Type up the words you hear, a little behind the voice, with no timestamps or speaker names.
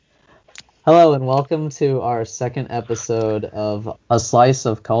Hello and welcome to our second episode of A Slice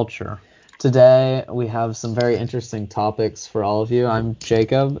of Culture. Today we have some very interesting topics for all of you. I'm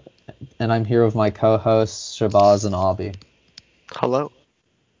Jacob and I'm here with my co-hosts Shabazz and Avi. Hello.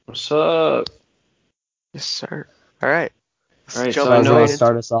 What's up? Yes, sir. All right. All right, so Jump I Shabazz, you right want to know,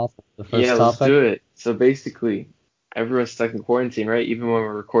 start into us off with the yeah, first let's topic? do it. So basically, everyone's stuck in quarantine, right? Even when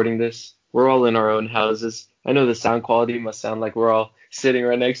we're recording this, we're all in our own houses. I know the sound quality must sound like we're all sitting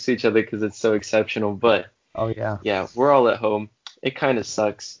right next to each other because it's so exceptional, but Oh yeah. yeah, we're all at home. It kind of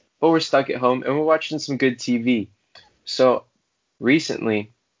sucks, but we're stuck at home and we're watching some good TV. So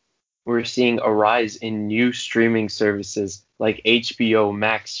recently, we're seeing a rise in new streaming services like HBO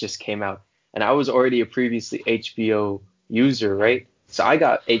Max just came out. And I was already a previously HBO user, right? So I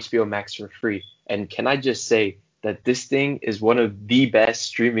got HBO Max for free. And can I just say that this thing is one of the best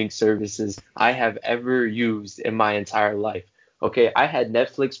streaming services I have ever used in my entire life. Okay, I had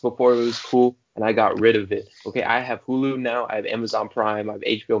Netflix before it was cool and I got rid of it. Okay, I have Hulu now, I have Amazon Prime, I have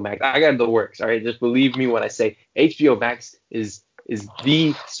HBO Max. I got the works, all right? Just believe me when I say HBO Max is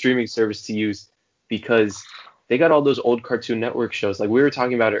the streaming service to use because they got all those old Cartoon Network shows. Like we were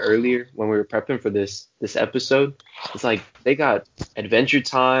talking about it earlier when we were prepping for this episode. It's like they got Adventure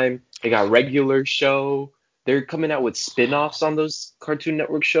Time, they got regular show. They're coming out with spin-offs on those Cartoon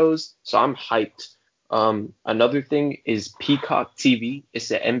Network shows, so I'm hyped. Another thing is Peacock TV.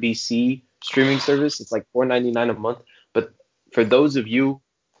 It's an NBC streaming service. It's like $4.99 a month. But for those of you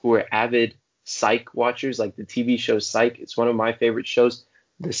who are avid Psych watchers, like the TV show Psych. It's one of my favorite shows.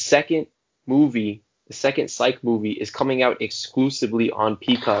 The second the second Psych movie is coming out exclusively on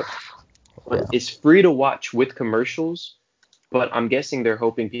Peacock, but Yeah. it's free to watch with commercials. But I'm guessing they're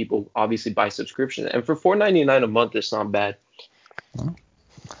hoping people obviously buy subscription. And for $4.99 a month, it's not bad.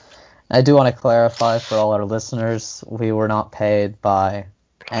 I do want to clarify for all our listeners, we were not paid by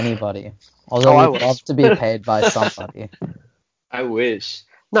anybody. Although I we'd was. love to be paid by somebody. I wish.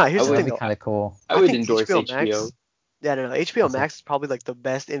 No, I here's the That'd thing be would though. kind of cool. I I would think endorse HBO HBO. Max. Yeah, no, no. HBO That's it. Max is probably like the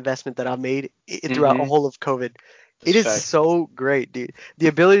best investment that I've made throughout Mm-hmm. all of COVID. It That's is facts. so great, dude. The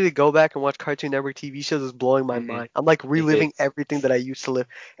ability to go back and watch Cartoon Network TV shows is blowing my Mm-hmm. mind. I'm like It reliving hits. everything that I used to live.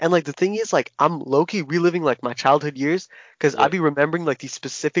 And like the thing is, like I'm low-key reliving like my childhood years because I Yeah. be remembering like these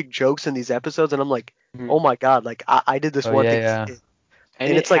specific jokes in these episodes, and I'm like, Mhm. oh my God, like I did this Oh one yeah, thing as a yeah. kid. And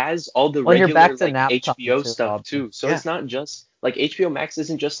And it it's like, has all the When you're regular back to like nap time HBO too, stuff Bobby. too. So yeah. it's not just like HBO Max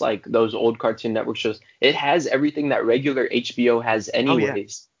isn't just like those old Cartoon Network shows. It has everything that regular HBO has Oh yeah.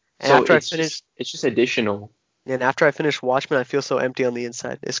 anyways. And So after I it's finish just it's just additional. And after I finish Watchmen, I feel so empty on the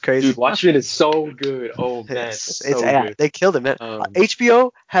inside. It's Dude, crazy. Watchmen is so good. Oh man, it's It's so yeah, good. they killed it, man. Um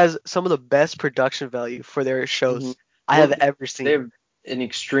HBO has some of the best production value for their mhm. shows I have Well, ever they seen. have an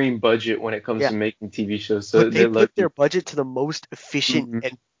extreme budget when it comes Yeah, to making TV shows, so but they they're put their lucky. budget to the most efficient Hmm.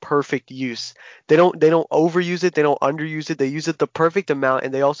 and perfect use. They don't overuse it, they don't underuse it. They use it the perfect amount,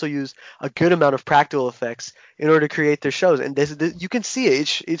 and they also use a good amount of practical effects in order to create their shows. And this you can see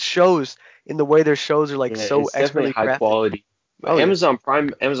it. It shows in the way their shows are like Yeah, so it's definitely expertly high crafted. quality. But Oh yeah. Amazon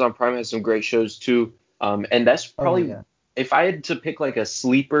Prime has some great shows too. And that's Oh probably yeah. if I had to pick like a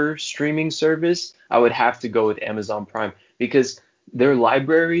sleeper streaming service, I would have to go with Amazon Prime because their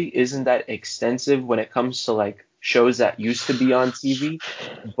library isn't that extensive when it comes to like shows that used to be on TV,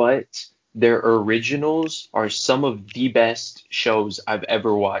 but their originals are some of the best shows I've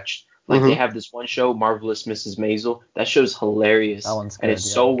ever watched. Like they Hmm. have this one show, Marvelous Mrs. Maisel. That show's That hilarious one's and it's good,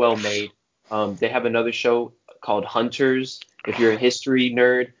 yeah. so well made. They have another show called Hunters. If you're a history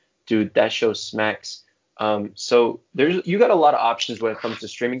nerd, dude, that show smacks. So there's you got a lot of options when it comes to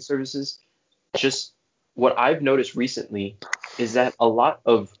streaming services. Just what I've noticed recently is that a lot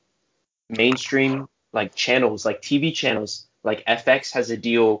of mainstream like channels, like TV channels, like FX has a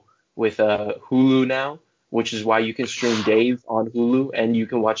deal with Hulu now, which is why you can stream Dave on Hulu and you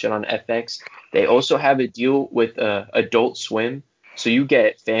can watch it on FX. They also have a deal with Adult Swim, so you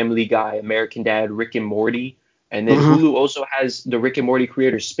get Family Guy, American Dad, Rick and Morty, and then Hmm. Hulu also has the Rick and Morty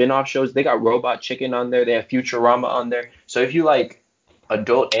creators spin-off shows. They got Robot Chicken on there, they have Futurama on there. So if you like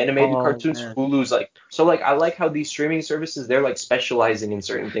adult animated Oh cartoons, man. Hulu's like so like I like how these streaming services they're like specializing in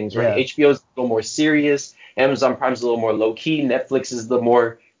certain things, right? Yeah. HBO's a little more serious, Amazon Prime's a little more low key, Netflix is the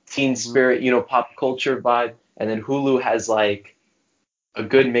more teen Mhm. spirit, pop culture vibe, and then Hulu has like a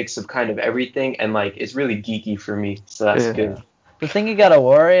good mix of kind of everything and like it's really geeky for me. So that's Yeah. Yeah. good. The thing you gotta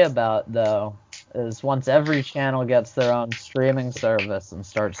worry about though is once every channel gets their own streaming service and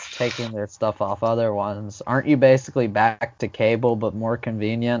starts taking their stuff off other ones, aren't you basically back to cable but more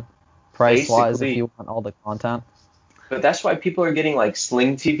convenient price wise if Basically, you want all the content? But that's why people are getting like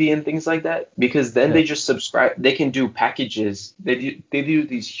Sling TV and things like that, because then Yeah. they just subscribe. They can do packages. They do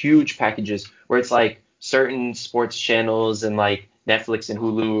these huge packages where it's like certain sports channels and like Netflix and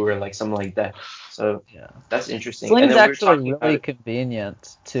Hulu or like something like that. So Yeah. that's interesting. And Sling's then we were actually talking really about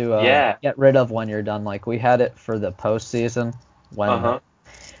convenient to yeah, get rid of when you're done. Like we had it for the postseason uh-huh.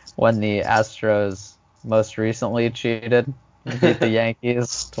 when the Astros most recently cheated and beat the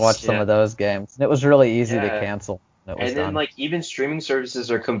Yankees to watch some Yeah. of those games. And it was really easy to Yeah. cancel when it was And then done. like even streaming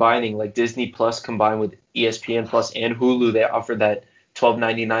services are combining, like Disney Plus combined with ESPN Plus and Hulu. They offer that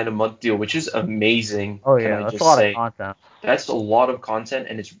 12.99 a month deal, which is amazing. Oh Can yeah, I that's a just lot of say content. that's a lot of content,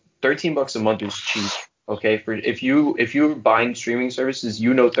 and it's $13 a month is cheap. Okay, for if you're buying streaming services,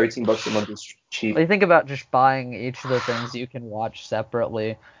 13 bucks a month is Well, cheap. you think about just buying each of the things you can watch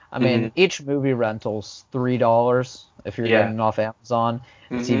separately. I Hmm. mean, each movie rental's $3 if you're Yeah. getting it off Amazon.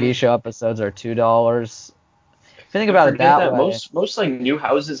 Hmm. TV show episodes are $2. If you think about it Forget that that. way, Most like new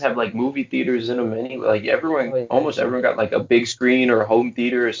houses have like movie theaters in them anyway. Like everyone, oh yeah, almost yeah. everyone got like a big screen or a home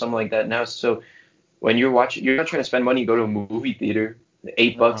theater or something like that now. So when you're watching, you're not trying to spend money, go to a movie theater.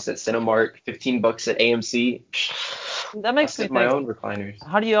 eight No. bucks at Cinemark, $15 at AMC. That I'll makes me sit in my think, own recliners.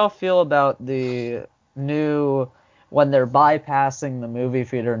 how do you all feel about the new when they're bypassing the movie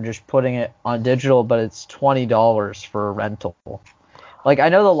theater and just putting it on digital, but it's $20 for a rental? Like I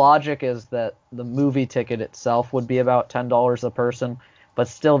know the logic is that the movie ticket itself would be about $10 a person, but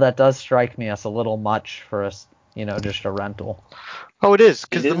still that does strike me as a little much for us, just a rental. Oh, it is,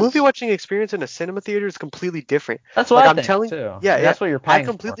 It because the movie is. watching experience in a cinema theater is completely different. That's what Like I I'm think telling, too. yeah, I mean, yeah, that's what you're I paying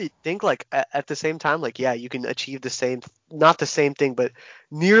for. completely think like at the same time, like yeah, you can achieve the same, not the same thing, but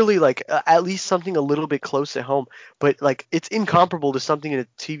nearly like at least something a little bit close at home. But like it's incomparable to something in a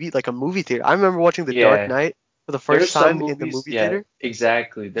TV, like a movie theater. I remember watching The Dark Yeah. Knight for the There's first some time in the movies, movie yeah, theater.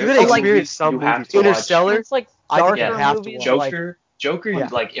 exactly. You There's gotta But some like, experience movies some you have movies. to watch. and Interstellar, it's like I think you Yeah, darker have to movies are watch. like, Joker, Yeah.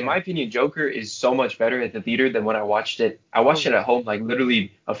 like in yeah, my opinion, Joker is so much better at the theater than when I watched it. I Oh watched it yeah. at home like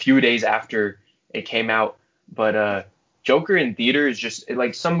literally a few days after it came out. But Joker in theater is just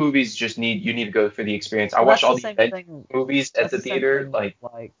like some movies just need to go for the experience. I well, watched that's all the the same Avengers thing. movies at That's the the same theater. thing with Like,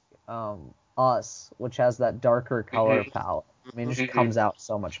 like Us, which has that darker color mhm, palette. I mean, it just mhm, comes out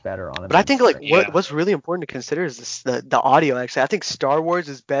so much better on a But I big think like screen. yeah, what's really important to consider is the audio. Actually, I think Star Wars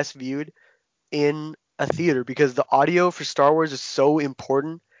is best viewed in a theater because the audio for Star Wars is so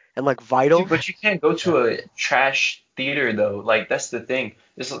important and like dude, vital. but you can't go Yeah. to a trash theater though. Like that's the thing.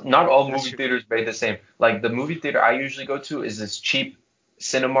 It's not all That's movie true. theaters made the same. Like the movie theater I usually go to is this cheap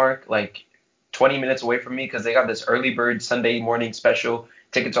Cinemark, like 20 minutes away from me, because they got this early bird Sunday morning special.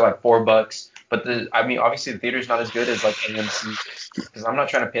 Tickets are like $4. But I mean, obviously the theater's not as good as like AMC, because I'm not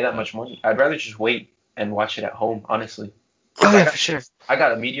trying to pay that much money. I'd rather just wait and watch it at home, honestly. Oh Because yeah, for sure. I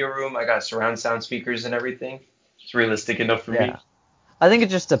got a media room, I got surround sound speakers and everything. It's realistic enough for Yeah. me. I think it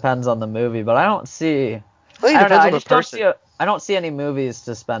just depends on the movie, but I don't see. I think it I don't know. depends I on the just don't person. see. I don't see any movies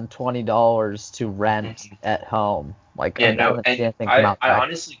to spend $20 to rent Mhm. at home. Like I Yeah, no, haven't seen and anything come I, out I that.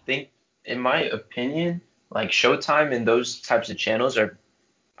 honestly think, in my opinion, like Showtime and those types of channels are,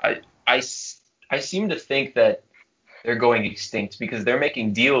 I, I, s- I seem to think that they're going extinct because they're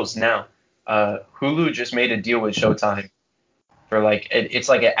making deals now. Hulu just made a deal with Showtime for like it's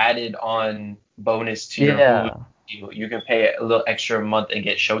like an added on bonus to your Hulu Yeah. deal. You can pay a little extra a month and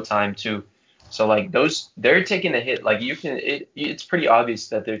get Showtime too. So like those, they're taking a hit. Like it's pretty obvious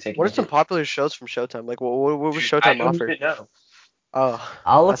that they're taking What a are some hit. popular shows from Showtime? Like what was Dude, I Showtime don't offer? even know. Oh,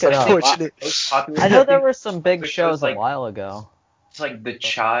 I'll look that's it I up. think unfortunate. the most popular, I I know there think were some big popular shows shows a like while ago. it's like the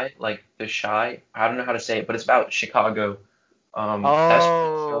Shy. I don't know how to say it, but it's about Chicago. That's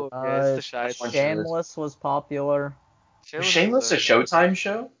one show. Oh, okay, it's the Shy. That's It's the one Shy. show. Shameless was popular, Was Shameless is Shameless a Showtime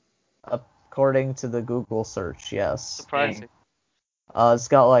show? according to the Google search. Yes. Dang, surprising. It's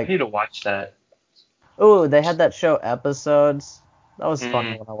got I like. need to watch that. Oh, they had that show Episodes. That was funny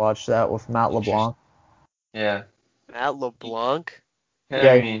Mm, when I watched that with Matt interesting. LeBlanc. Yeah. Matt LeBlanc.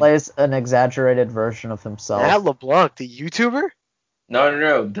 Yeah, I he mean, plays an exaggerated version of himself. Matt LeBlanc, the YouTuber? no,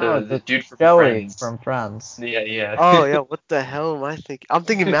 Oh, the the dude from Joey Friends. from Friends. Yeah, yeah. Oh yeah, what the hell am I thinking? I'm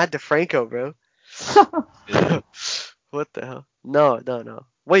thinking Matt DeFranco, bro. Yeah. What the hell? No, no, no.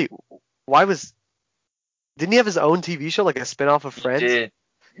 Wait, why was? Didn't he have his own TV show, like a spin-off of He Friends? did.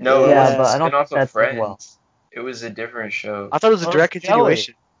 No, it Yeah, wasn't a but Yeah, I don't think spin-off of that did well. Friends. It was a different show. I thought it was a Well, it was direct Joey.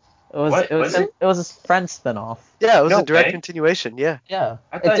 continuation. It was What it was was him. it? It was a Friends spinoff. Yeah, it was a No direct way. continuation. Yeah. Yeah,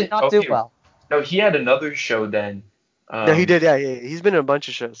 I it thought, did not do okay, well. no, he had another show then. No, he Um, did. Yeah, yeah, yeah. He's been in a bunch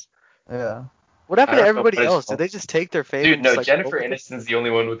of shows. Yeah. What I happened to don't know what everybody it's else? Did called. they just take their fame Dude, and just no, like roll Jennifer with it? Aniston's the only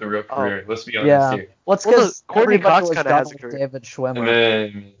one with a real Oh, career. Let's be honest Yeah. here. Well, it's well, no, because Courtney everybody Cox was kind of done has a with career. David Schwimmer.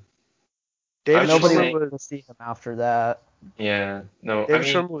 Man, David just Nobody saying- Schwimmer wanted was to see him after that. Yeah, no, I David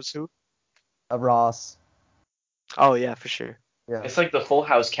mean, Schwimmer was who? Ross. Oh yeah, for sure. Yeah. it's like the Full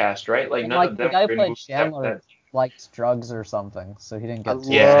House cast, right? Like And none like of the them guy were who in played movies after Chandler that. liked drugs or something, so he didn't I get to.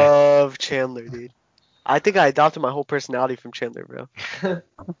 Yeah. love Chandler, dude. I think I adopted my whole personality from Chandler, bro.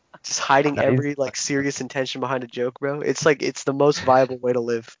 Just hiding Nice. every like serious intention behind a joke, bro. It's like it's the most viable way to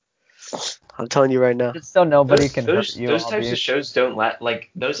live. I'm telling you right now. Just so nobody Those, can those, hurt you. those types of shows don't like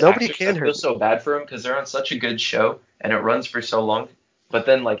those Nobody actors. can I hurt feel me. so bad for them because they're on such a good show and it runs for so long. But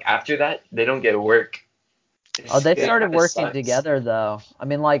then like after that, they don't get work. Oh, they It started kinda working sucks. together though. I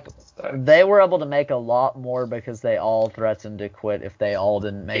mean, like Sucks. they were able to make a lot more because they all threatened to quit if they all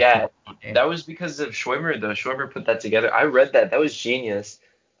didn't make Yeah, money. that was because of Schwimmer though. Schwimmer put that together. I read that. That was genius.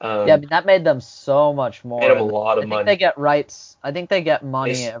 Yeah, I mean that made them so much more. Made them a And lot I of think they money. get rights. I think they get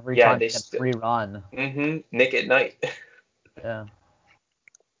money every Yeah, time they they get st- rerun. Nick at Night. Yeah.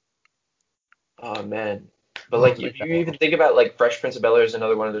 Oh man. But like if Like you that. even think about like Fresh Prince of Bel-Air is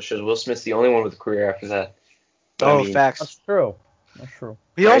another one of those shows. Will Smith's the only one with a career after that. But I Oh, mean, facts. That's true. That's true.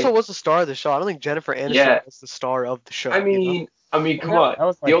 He right? also was the star of the show. I don't think Jennifer Aniston Yeah. was the star of the show. I You know? mean, come Well, on. that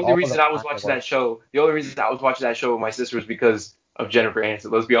was The like only all of reason them I was kinda watching were. that show, the only reason I was watching that show with my sister was because of Jennifer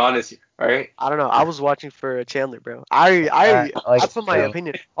Aniston. Let's be honest here, all right? I don't know. I was watching for Chandler, bro. I Like put my no.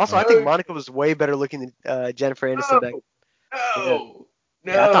 opinion. Also, I think Monica was way better looking than Jennifer Aniston back. No,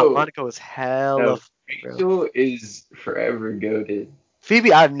 Yeah, I thought no, Monica was hella no. funny, bro. Rachel is forever goated.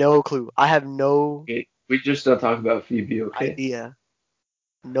 Phoebe, I have no clue. I have no Okay, we just don't talk about Phoebe, okay? idea.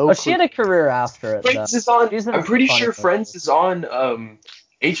 No Oh, she clue. had a career after it. Though. Friends is on. She's in I'm pretty some sure funny Friends movies. is on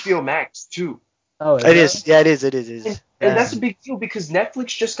HBO Max too. Oh, is It is. Yeah, it is. It is. It is. And that's a Dang. big deal because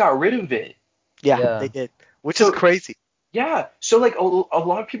Netflix just got rid of it. Yeah, Yeah. they did. Which So is crazy. yeah, so like a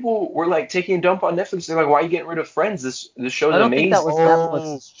lot of people were like taking a dump on Netflix. They're like, "Why are you getting rid of Friends? This show's I don't think that amazing." was Oh.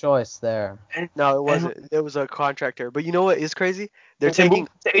 Netflix's choice there. No, it And wasn't. There was a contract there. But you know what is crazy? They're they taking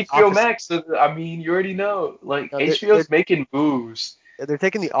moved to HBO Office. Max. So, I mean, you already know. Like No, HBO's making moves. they're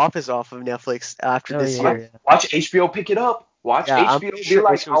taking The Office off of Netflix after Oh, this yeah. year. Watch HBO pick it up. Watch Yeah, I'm HBO pretty be sure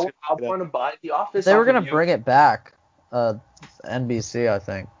like, HBO's gonna I pick it up. want to buy The Office They were off gonna of you. bring it back. NBC, I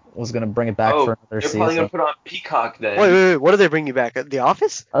think, was gonna bring it back Oh, for another they're probably gonna season. put it on Peacock then. Wait. What are they bringing back? The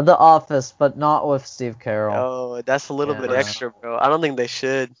Office? The Office, but not with Steve Carell. Oh, that's a little bit Yeah. extra, bro. I don't think they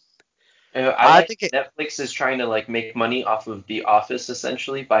should. I I like think it. Netflix is trying to like make money off of The Office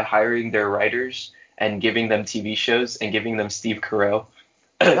essentially by hiring their writers and giving them TV shows and giving them Steve Carell.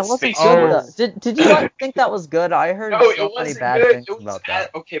 That wasn't Space good. Force. Did you guys think that was good? I heard No, it so many wasn't bad good. things It was about that.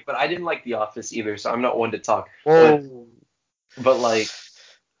 okay, but I didn't like The Office either, so I'm not one to talk. Whoa. But like,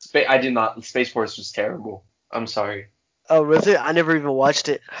 I did not. Space Force was terrible. I'm sorry. Oh, was it? I never even watched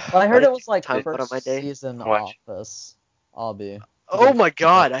it. But I heard I it was like time put on my first day. season Watch. Office. Obby. Oh my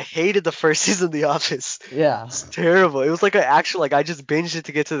god, I hated the first season of The Office. Yeah. It's terrible. It was like an actual I just binged it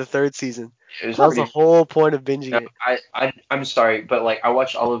to get to the third season. It was That was the pretty. whole point of binging No, it. I'm sorry, but like I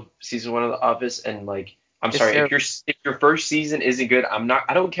watched all of season one of The Office, and like I'm It's sorry terrible. if your first season isn't good,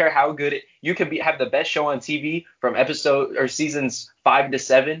 I don't care how good it. You can have the best show on TV from episode or seasons 5 to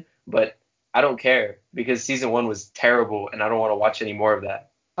 7, but I don't care because season one was terrible, and I don't want to watch any more of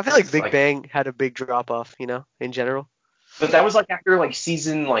that. I feel like It's Big like, Bang had a big drop off, in general. but that was like after like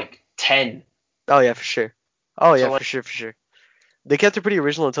season like 10. Oh yeah, for sure. Oh yeah, So like for sure. They kept it pretty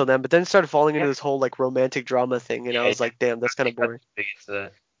original until then, but then it started falling into yeah, this whole like romantic drama thing, and I yeah, was like, damn, that's kind of I got boring. big into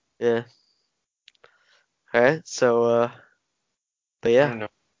that. Yeah. All right. So, but I yeah, don't know.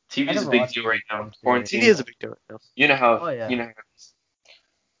 I TV's a never big watched deal right now. TV. TV Quarantine. is a big deal right now. You know how Oh yeah. you know.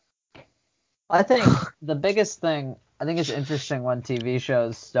 I think the biggest thing I think is interesting when TV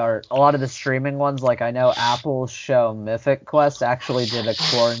shows start. A lot of the streaming ones, like I know Apple's show Mythic Quest actually did a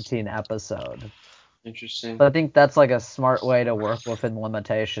quarantine episode. Interesting. But I think that's like a smart way to work within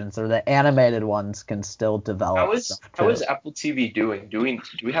limitations, or the animated ones can still develop stuff How too. is Apple TV doing? Do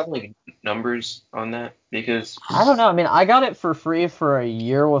we have like numbers on that? Because I don't know. I mean, I got it for free for a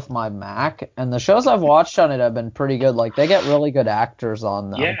year with my Mac, and the shows I've watched on it have been pretty good. Like, they get really good actors on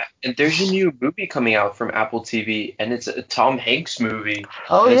them. yeah, and there's a new movie coming out from Apple TV, and it's a Tom Hanks movie.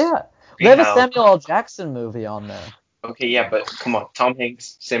 Oh, And it's yeah. They have a how Samuel L. Jackson movie on there. okay, yeah, but come on, Tom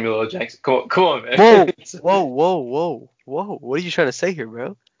Hanks, Samuel L. Jackson, come on, man. Whoa. What are you trying to say here,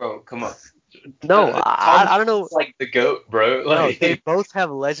 bro? Bro, come on. No, Tom I don't Hanks know. is like the goat, bro. No, Like, they both have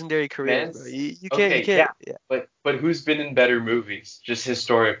legendary careers, bro. man's You okay, can't. yeah, Yeah. but who's been in better movies, just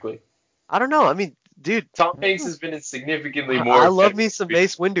historically? I don't know. I mean, dude, Tom Hanks has been in significantly I more love better me some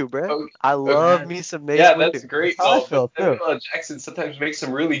movies. Mace Windu, bro. Okay, I okay. love me some Mace Yeah, Windu. that's great, That's how I all, but feel, too. Samuel L. Jackson sometimes makes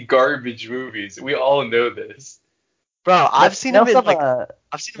some really garbage movies. We all know this. Bro, I've seen They him also in have like a.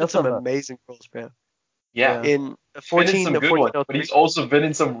 I've seen They him in also some have a. amazing roles, bro. Yeah. In He's been in some good ones, but 1403. he's also been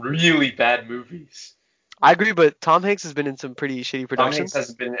in some really bad movies. I agree, but Tom Hanks has been in some pretty shitty Tom Hanks productions.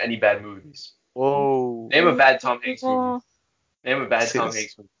 hasn't been in any bad movies. Whoa. Name a bad Tom Hanks movie. Name a bad See, Tom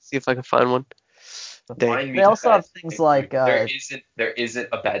Hanks movie. see if I can find one. Dang. Find me They a also bad have Tom things Hanks like. movie. There isn't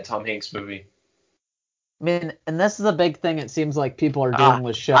a bad Tom Hanks movie. I mean, and this is a big thing. It seems like people are Ah, doing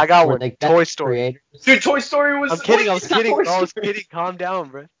with shows I got where one. they get Toy Story. creators. Dude, Toy Story was. I'm kidding. I Wait, was it's not kidding, Toy bro. I was Story. kidding. Calm down,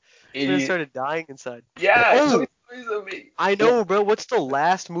 bro. I Idiot. started dying inside. Yeah, Oh, Toy Story's amazing. I know, bro. What's the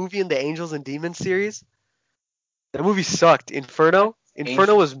last movie in the Angels and Demons series? That movie sucked. Inferno.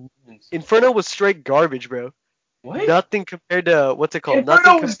 Inferno was straight garbage, bro. What? Nothing compared to what's it called?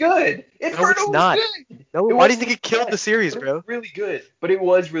 Inferno was good. No, it's Inferno was not. good. No, It why do you wasn't think it killed bad, the series, but it was bro? really good. But it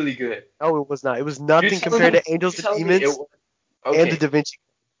was really good. No, it was not. It was You're nothing telling compared me, to Angels you're and telling me it Demons was and the okay. Da Vinci.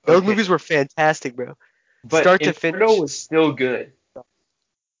 Those Okay. movies were fantastic, bro. But Start to Inferno finish. was still good.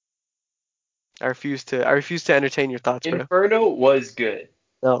 I refuse to entertain your thoughts, bro. Inferno was good.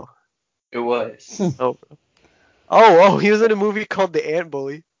 No. It was. No, bro. Oh, he was in a movie called The Ant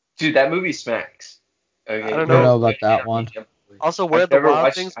Bully. Dude, that movie smacks. I Okay, don't I don't know. know about that one. Also, Where I've the never Wild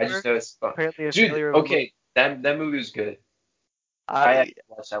watched. Things I Were. just know it's fun. Apparently a Dude, failure of a movie. okay, that movie was good. I I, had to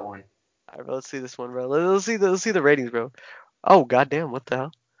watch that one. Alright, bro, let's see this one, bro. Let's see the ratings, bro. Oh, goddamn, what the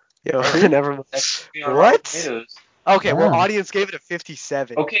hell? Yo, Really? never mind. That's on Rotten What? Tomatoes. Okay, well, Yeah. audience gave it a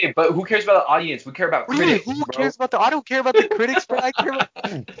 57. Okay, but who cares about the audience? We care about What do you mean? critics, Who bro. cares about the? I don't care about the critics, bro. I care about.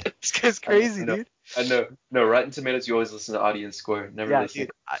 This guy's crazy, dude. I know. No, Rotten Tomatoes, you always listen to audience score. Never Yeah, listen.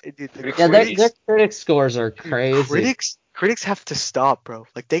 dude, the Critics Yeah, score. their critic scores are dude, crazy. critics have to stop, bro.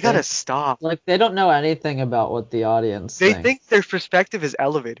 Like they gotta stop. Like they don't know anything about what the audience They thinks. think their perspective is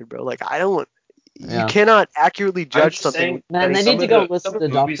elevated, bro. Like I don't. You Yeah. cannot accurately I'm judge just something. saying. Man, they some need to of go the listen some of to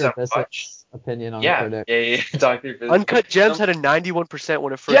the movies Dr. I've watched. Bissett's opinion on Yeah, critics. yeah, Dr. Biss. Uncut Gems had a 91%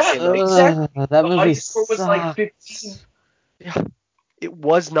 when it first Yeah, came out. exactly. That The movie audience score was like sucks. 15. Yeah, it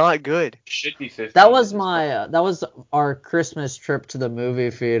was not good. It should be 15. That was that was our Christmas trip to the movie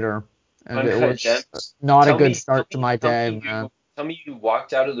theater, and it Uncut was Gems. not a Tell good me, start to my tell day, me man. tell me you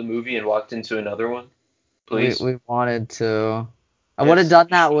walked out of the movie and walked into another one, please. We wanted to. I would have Yes, done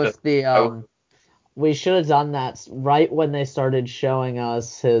you that should've. with the I would. We should have done that right when they started showing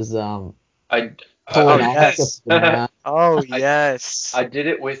us his Oh colonoscopy, yes. man. Oh I yes. I did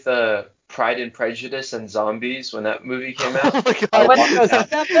it with Pride and Prejudice and Zombies when that movie came out. Oh my I You god. went to go walked see out.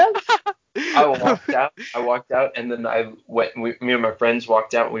 that, Ben? I walked out, and then me and my friends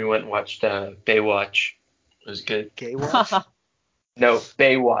walked out, and we went and watched Baywatch. It was good. Gay watch? No,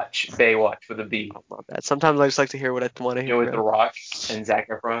 Baywatch with a B. Oh my bad. Sometimes I just like to hear what I want to You know, hear, with The bro. Rock and Zac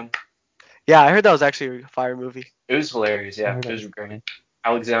Efron. Yeah, I heard that was actually a fire movie. It was hilarious, I yeah. heard It it was was great. funny.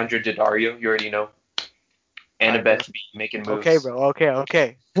 Alexandra Daddario, you already know. Alright, bro. Annabeth B making Okay, moves. bro.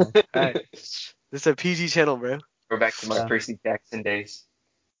 Okay. Alright. This is a PG channel, bro. We're back to my Yeah. Percy Jackson days.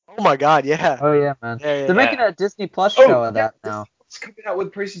 Oh my god, yeah. Oh yeah, man. Yeah. They're making Yeah. a Disney Plus Oh, show of yeah, that now. Disney's coming out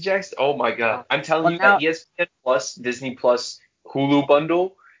with Percy Jackson. Oh my god. I'm telling Well, you now that ESPN Plus, Disney Plus, Hulu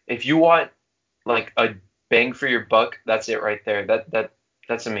bundle, if you want like a bang for your buck, that's it right there.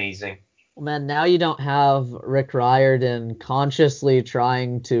 That's amazing. Man, now you don't have Rick Riordan consciously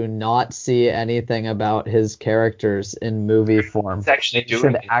trying to not see anything about his characters in movie form. He's actually He doing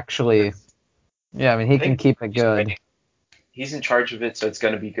should it. actually. Yeah, I mean, he I can think keep it he's good. writing. He's in charge of it, so it's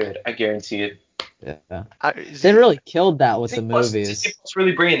gonna be good. I guarantee it. Yeah. Is They he, really killed that with the Disney movies. Plus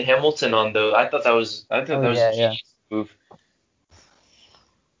really bringing Hamilton on though. I thought that was Oh, a yeah. genius move.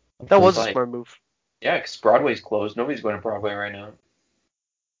 that was a Like, smart move. yeah, because Broadway's closed. Nobody's going to Broadway right now.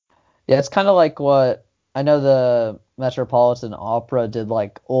 Yeah, it's kind of like what I know the Metropolitan Opera did,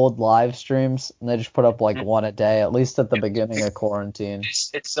 like old live streams, and they just put up like one a day, at least at the beginning of quarantine.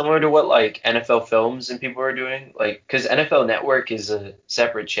 It's similar to what like NFL Films and people are doing, like because NFL Network is a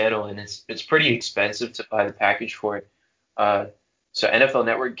separate channel and it's pretty expensive to buy the package for it. So NFL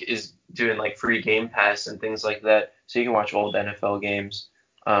Network is doing like free Game Pass and things like that, so you can watch old NFL games.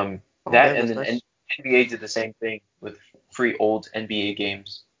 Oh That damn, and that's then nice. NBA did the same thing with free old NBA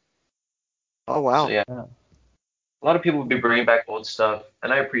games. Oh So wow. yeah, Yeah. a lot of people will be bringing back old stuff,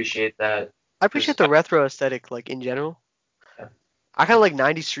 and I appreciate that. I 'Cause appreciate the retro aesthetic, like in general. Yeah. I kind of like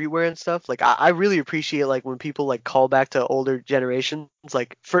 90s streetwear and stuff. Like I really appreciate like when people like call back to older generations,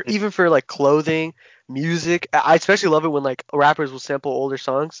 like for even for like clothing, music. I especially love it when like rappers will sample older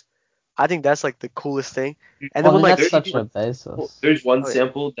songs. I think that's like the coolest thing. And then Well, I when mean, like that's there's such people, a basis. there's one oh yeah,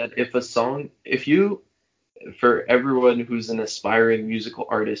 sample that if you for everyone who's an aspiring musical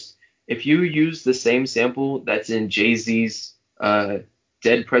artist, if you use the same sample that's in Jay-Z's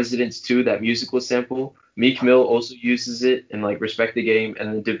Dead Presidents 2, that musical sample, Meek Mill also uses it in like Respect the Game,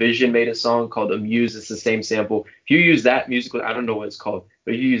 and the Division made a song called Amuse. It's the same sample. If you use that musical, I don't know what it's called,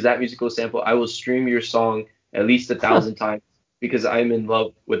 but if you use that musical sample, I will stream your song at least 1,000 times because I'm in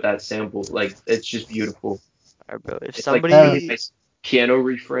love with that sample. Like it's just beautiful. All right, bro. If It's like a really somebody nice piano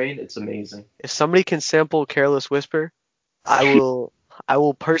refrain. It's amazing. if somebody can sample Careless Whisper, I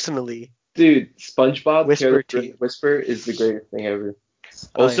will personally Dude, SpongeBob whisper Careless to you. Whisper is the greatest thing ever.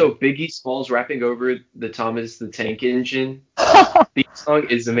 Oh yeah. Also, Biggie Smalls rapping over the Thomas the Tank Engine theme song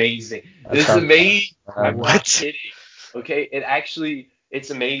is amazing. That This is sounds amazing. I'm bad. not What? kidding. Okay, it's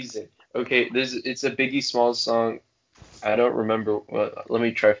amazing. Okay, it's a Biggie Smalls song. I don't remember. Well, let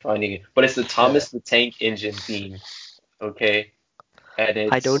me try finding it. But it's the Thomas the Tank Engine theme. Okay, and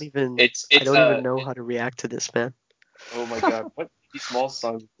I don't it's even it's I it's don't even know how to react to this, man. oh my God, what Biggie Smalls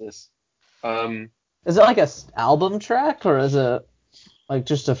song is this? Is it like a album track or is it like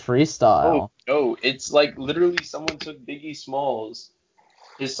just a Oh freestyle? no, it's like literally someone took Biggie Smalls,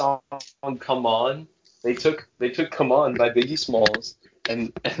 his song "Come On." They took "Come On" by Biggie Smalls,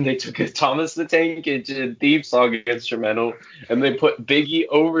 and they took a Thomas the Tank Engine theme song instrumental, and they put Biggie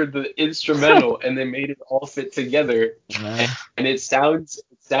over the instrumental, and they made it all fit together, Man. and it sounds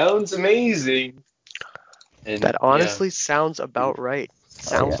amazing. And That yeah, honestly sounds about right.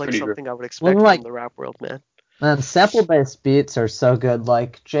 Oh yeah. Sounds like pretty great. something I would Well, expect from like the rap world, man. man, sample-based beats are so good.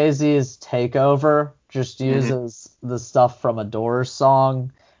 Like Jay-Z's Takeover just Hmm. uses the stuff from a Doors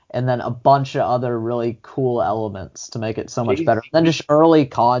song and then a bunch of other really cool elements to make it so much better. Then Jay-Z, just early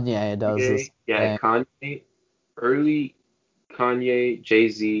Kanye does this yeah, thing. Kanye, early Kanye,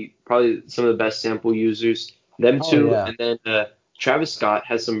 Jay-Z, probably some of the best sample users. Them Oh two, yeah. and then Travis Scott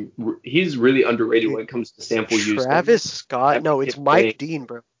has some. He's really underrated Dude, when it comes to sample using. Travis Scott. That No, man it's can sing. Mike Dean,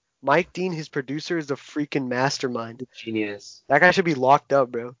 bro. Mike Dean, his producer, is a freaking mastermind. Genius. That guy should be locked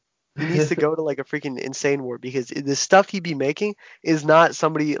up, bro. He needs to go to like a freaking insane ward because the stuff he be making is not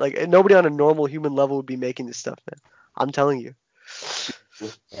somebody like nobody on a normal human level would be making this stuff, man. I'm telling you.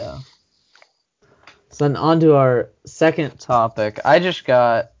 Yeah. So then on to our second topic. I just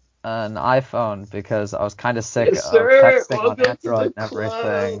got an iPhone because I was kind of sick Yes, of sir. texting on Welcome to the Android and club.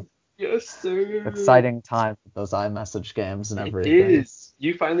 everything. Yes, sir. Exciting time with those iMessage games and It everything. is.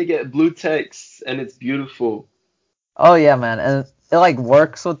 You finally get blue text, and it's beautiful. Oh yeah, man, and it like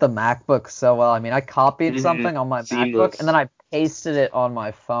works with the MacBook so well. I mean, I copied Hmm. something on my MacBook and then Seamless. I pasted it on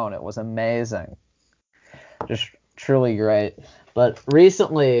my phone. It was amazing. Just truly great. But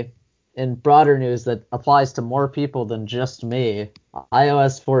recently, in broader news that applies to more people than just me,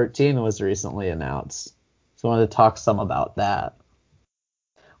 iOS 14 was recently announced. So I wanted to talk some about that.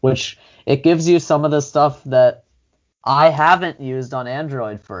 Which it gives you some of the stuff that I haven't used on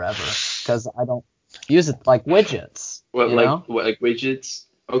Android forever because I don't use it like widgets, What you like know? what like widgets?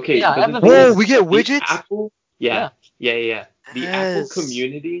 Okay, Yeah, I but the haven't thing Whoa, is, we get the widgets? Apple, yeah, yeah. yeah. The Apple Yes.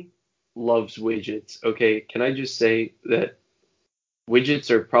 community loves widgets. Okay, can I just say that widgets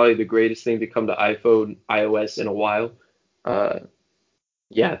are probably the greatest thing to come to iPhone, iOS in a while. Uh,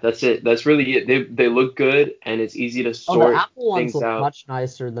 yeah, that's it. That's really it. They look good and it's easy to Oh, the sort Apple ones things look out. much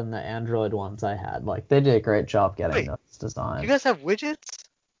nicer than the Android ones I had. Like they did a great job getting Wait, those you designed. guys have widgets?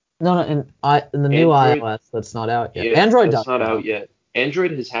 No, no, in the new Android, iOS that's not out yet. yeah, Android that's does not though. out yet.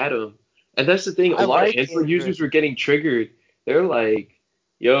 Android has had them, and that's the thing. A I lot of like Android Android. users were getting triggered. They're like,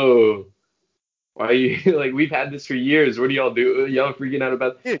 "Yo, why are you like we've had this for years. What do y'all do? Y'all freaking out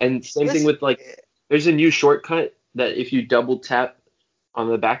about?" Dude, And you same thing guys with like there's a new shortcut that if you double tap on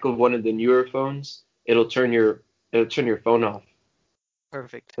the back of one of the newer phones, it'll turn your phone off.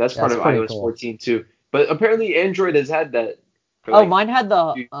 perfect. That's Yeah, part it's of pretty iOS cool. 14 too. But apparently Android has had that for Oh, like mine had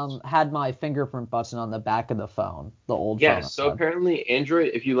the few- had my fingerprint button on the back of the phone, the old yeah, phone so I had. apparently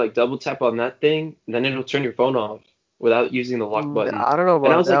Android if you like double tap on that thing, then it'll turn your phone off without using the lock button. I don't know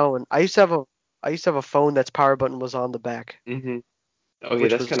And I about was like, that one. I used to have a phone that's power button was on the back, mm-hmm. Okay,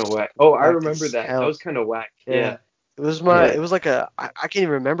 which that's was kind of whack. Oh, I whack remember as that. That hell. was kind of whack. Yeah. Yeah. It But was like I can't even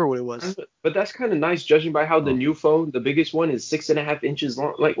remember what it was. but that's kind of nice, judging by how the new phone, the biggest one, is 6.5 inches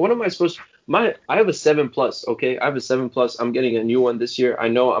long. Like, what am I supposed? I have a 7 Plus. Okay, I have a 7 Plus. I'm getting a new one this year. I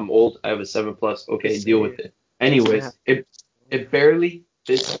know I'm old. I have a 7 Plus. Okay, Just deal say with it. it. 6.5. Anyways, it barely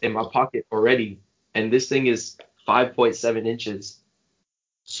fits in my pocket already, and this thing is 5.7 inches.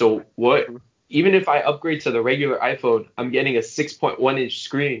 So what? Mhm. Even if I upgrade to the regular iPhone, I'm getting a 6.1 inch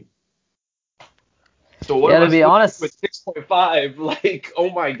screen. So what Yeah, am I to be supposed to do honest, with 6.5? Like, oh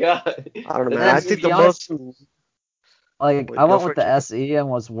my God. I don't know, man. man, I That's to think the be ridiculous. honest, most. like I Wait, go went for with it, the Jacob. SE and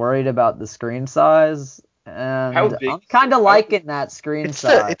was worried about the screen size, How and big I'm is kind it? of liking that screen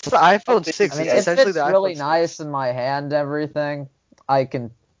size. It's the How iPhone big is I 6. the mean, It's it S? essentially the fits iPhone really nice 6. in my hand, everything. I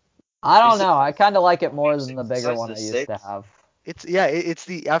can I don't Is it know. I kind of like it more than the 6 bigger besides one the I used to 6? have. It's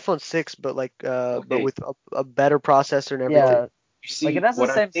the iPhone 6, but but Okay. with a better processor and everything. Yeah, You like it see, has the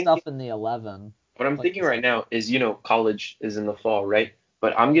same stuff in the 11. what I'm Like, thinking right now is, college is in the fall, right?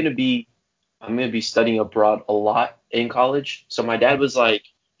 But I'm gonna be studying abroad a lot in college. So my dad was like,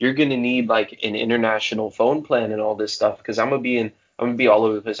 "You're gonna need like an international phone plan and all this stuff because I'm gonna be all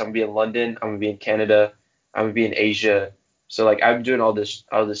over the place. I'm gonna be in London. I'm gonna be in Canada. I'm gonna be in Asia. So like I'm doing all this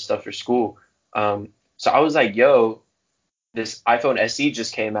stuff for school. So I was like, "Yo, this iPhone SE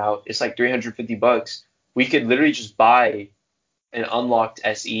just came out. It's like $350. We could literally just buy an unlocked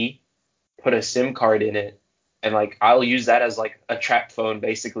SE, put a SIM card in it, and like I'll use that as like a trap phone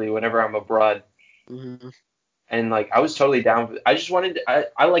basically whenever I'm abroad." Hmm. And like I was totally down. I just wanted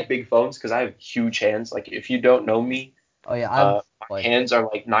I like big phones because I have huge hands. Like if you don't know me, oh yeah, I've my like hands are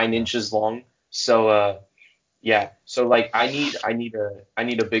like 9 inches long. So yeah. So like I need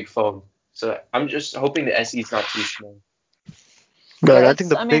a big phone. So I'm just hoping the SE is not too small. Man, yeah. I think It's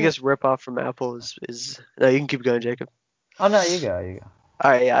the I mean, biggest ripoff from Apple is no, you can keep going, Jacob. oh no, you go. All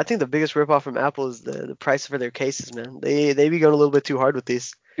right, yeah, I think the biggest ripoff from Apple is the price for their cases, man. They be going a little bit too hard with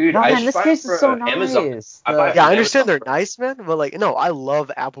these. Dude, No I man, just this buy it case is so from Amazon. nice. I buy it Yeah, I from understand Amazon, they're bro. nice, man, but like no, I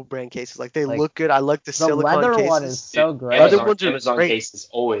love Apple brand cases. Like they Like, look good. I like the The silicone leather one is cases. dude, so Leather great. ones are Amazon great, cases,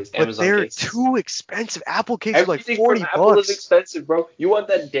 always but Amazon they're cases. too expensive. Apple cases are like Everything from 40 Apple is bucks. expensive, bro. You want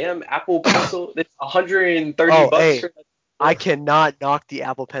that damn Apple Pencil? It's 130 Oh, bucks hey, for that. I cannot knock the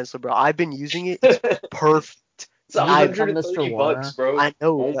Apple Pencil, bro. I've been using it. It's perfect. It's You use I've one, Mr. 130 bucks, Warner. bro. I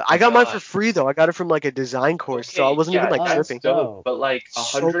know. Oh I my got mine for god. free though. I got it from like a design course, so I Okay, wasn't even yeah, like Oh, that's that's tripping. dope. dope. But like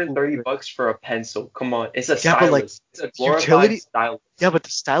So 130 good. bucks for a pencil. Come on. It's a Yeah, but like stylus. It's a glorified utility. stylus. Yeah, but the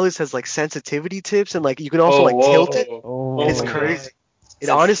stylus has like sensitivity tips and like you can also Oh, like tilt it. whoa. Oh It's my Oh, god. crazy. It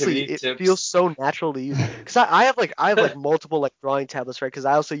honestly Sensitivity it feels tips. so natural to use. Cause I have like multiple like drawing tablets, right? Cause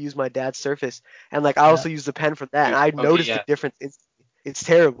I also use my dad's Surface and like I yeah. also use the pen for that. And Dude, I okay, noticed the yeah. difference instantly. It's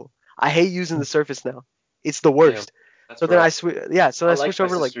terrible. I hate using the Surface now. It's the Damn. worst. That's So then rough. so I I like switched my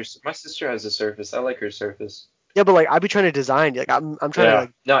over to like sister's. My sister has a Surface. I like her Surface. yeah, but like I be trying to design. Like I'm trying to Yeah.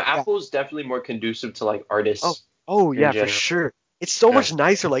 like No, yeah. Apple's definitely more conducive to like Oh, artists oh in yeah, for general. sure. It's so Yeah. much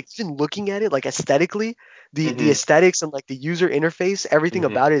nicer. Like even looking at it, like aesthetically, the hmm aesthetics and like the user interface, everything hmm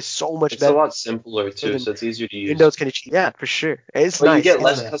about it is so much It's a better lot simpler too, than so it's easier to use. Windows can achieve. Yeah, for sure. It's But you nice. get Oh It's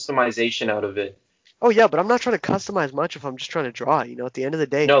less yeah. customization out of it. oh yeah, but I'm not trying to customize much if I'm just trying to draw. At the end of the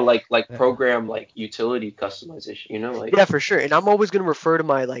day, No, like Yeah. program like utility customization, like yeah, for sure. And I'm always gonna refer to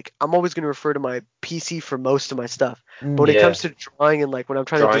my PC for most of my stuff. But when it Mm. yeah, comes to drawing and like when I'm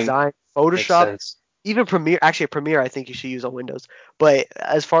trying to drawing design makes Photoshop, sense. even Premiere, actually Premiere I think you should use on Windows. But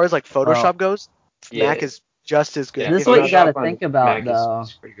as far as like Well, Photoshop goes, Mac Yeah. is just as Yeah, good, this is if what you not got better. to Photoshop on think about Mac is, though.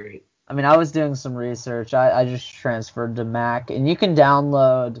 is pretty great. I mean, I was doing some research. I just transferred to Mac, and you can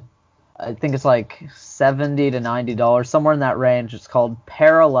download. I think it's like $70 to $90, somewhere in that range. It's called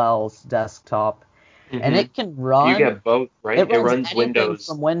Parallels Desktop, and hmm it can You run. get both, right? It It runs runs anything Windows.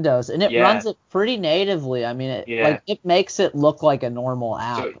 from Windows, and it Yeah, runs it pretty natively. I mean, yeah. it makes it look like a normal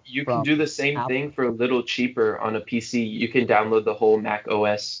So app you can from do the same Apple. thing for a little cheaper on a PC. You can download the whole Mac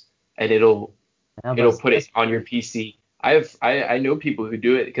OS and it'll put it It's on your PC. I know people who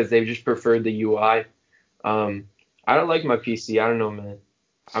do it because they just prefer the UI. I don't like my PC. I don't know, man.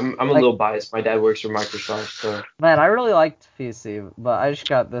 I'm a like, little biased. My dad works for Microsoft, so man, I really liked PC, but I just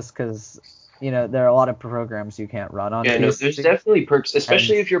got this because there are a lot of programs you can't run on yeah, no, there's PC, definitely perks, and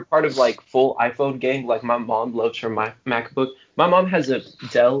especially if you're part of like full iPhone gang. Like my mom loves her MacBook. My mom has a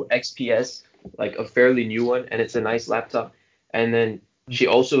Dell XPS, like a fairly new one, and it's a nice laptop. And then she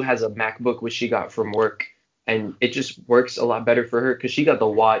also has a MacBook which she got from work, and it just works a lot better for her because she got the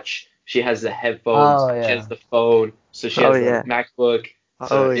watch, she has the headphones, oh she has yeah, the phone, so she Oh has the yeah, MacBook,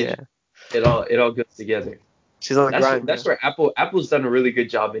 so oh yeah. it all goes together. She's on the That's grind, that's bro. where Apple's done a really good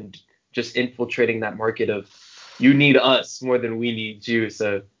job in just infiltrating that market of you need us more than we need you,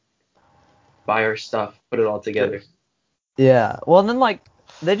 so buy our stuff, put it all together. yeah. Well, and then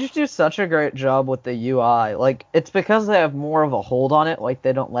they just do such a great job with the UI. Like it's because they have more of a hold on it. Like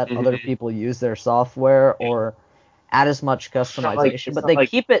they don't let other hmm people use their software or add as much customization, It's but not they like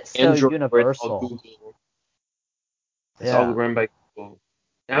keep it so Android where it's all universal. Google. It's all Yeah. run by Google.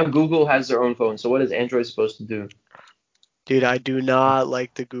 Now Google has their own phone, so what is Android supposed to do? Dude, I do not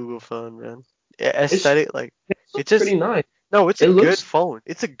like the Google phone, man. It's Aesthetic, like it it looks just pretty nice. no, it's a It good looks phone.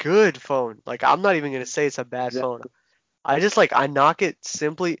 It's a good phone. Like I'm not even gonna say it's a bad phone. exactly. I just like I knock it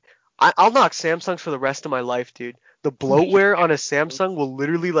simply. I'll knock Samsungs for the rest of my life, dude. The bloatware on a Samsung will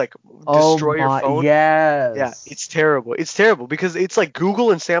literally like Oh destroy your my, phone. Yeah, yes. it's terrible. It's terrible because it's like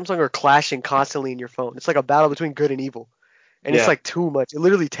Google and Samsung are clashing constantly in your phone. It's like a battle between good and evil. and it's Yeah. like too much. It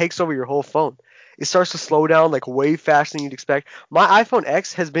literally takes over your whole phone. It starts to slow down like way faster than you'd expect. My iPhone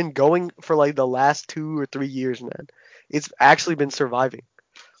X has been going for like the last 2 or 3 years, man. It's actually been surviving.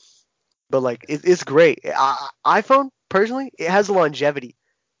 But like it's great. iPhone personally, it has the longevity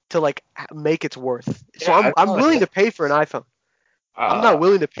to like make its worth. So Yeah, I I'm bought willing to pay for an iPhone. I'm not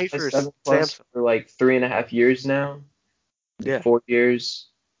willing to pay a for a 7 Plus Samsung. for like 3.5 years now, Yeah. 4 years,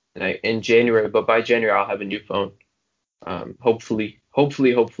 and in January. But by January, I'll have a new phone. Hopefully.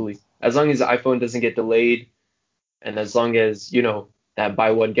 As long as the iPhone doesn't get delayed, and as long as that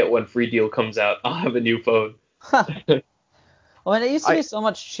buy one get one free deal comes out, I'll have a new phone. Well, and it used to I be so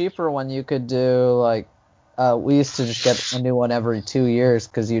much cheaper when you could do like we used to just get a new one every 2 years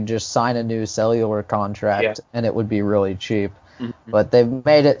because you'd just sign a new cellular contract Yeah. and it would be really cheap. Mhm. But they've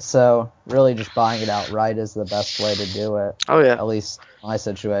made it so really just buying it outright is the best way to do it. Oh yeah. At least my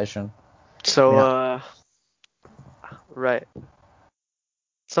situation. So Yeah. right.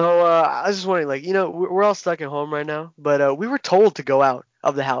 So I was just wondering, like, we're all stuck at home right now, but we were told to go out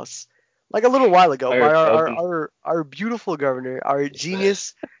of the house like a little while ago By by our our governor. our beautiful governor, our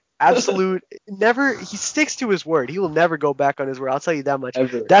genius, absolute. Never he sticks to his word. He will never go back on his word. I'll tell you that much.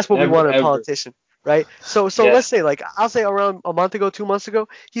 Ever. That's what we Never, want in a ever. politician, right? So Yeah. let's say like I'll say around a month ago, 2 months ago,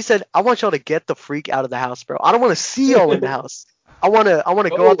 he said, "I want y'all to get the freak out of the house, bro. I don't want to see y'all in the house. I want to go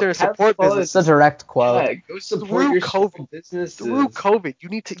out Go there and have support fun. It's a businesses." direct quote. Yeah, go support Through your COVID, small through businesses. COVID, you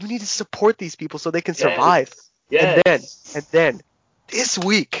need to support these people so they can survive. Yes. And then Yes. and then this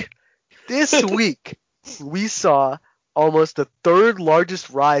week we saw almost the third largest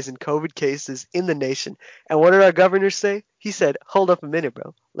rise in COVID cases in the nation. And what did our governor say? He said, "Hold up a minute,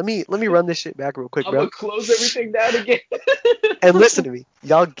 bro. Let me run this shit back real quick, I'm bro. gonna close everything down again. And listen to me.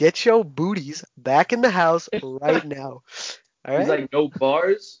 Y'all get your booties back in the house right now. All He's right?" like, no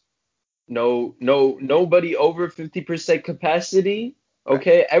bars, nobody over 50% capacity. Right.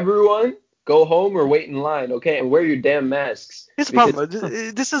 Okay, everyone go home or wait in line. Okay, and wear your damn masks Here's the because problem, bro.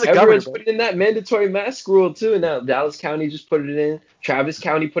 This is a governor, everyone's bro. putting in that mandatory mask rule too. And now Dallas County just put it in. Travis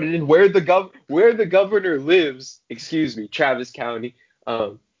County put it in. Where the governor lives, excuse me, Travis County.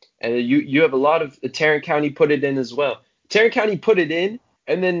 Um, and you have a lot of Tarrant County put it in as well. Tarrant County put it in,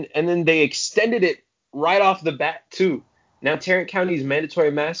 and then they extended it right off the bat too. Now Tarrant County's mandatory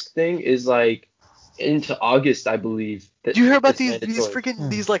mask thing is like into August, I believe. That Do you hear about it's these mandatory. freaking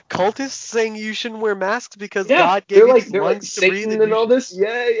these like cultists saying you shouldn't wear masks because Yeah, God gave you these they're like lungs to breathe Satan and and you all should? this.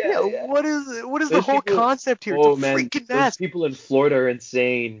 Yeah, Yeah, yeah, yeah. what is the Those whole people, concept here? It's a oh man, freaking those mask. people in Florida are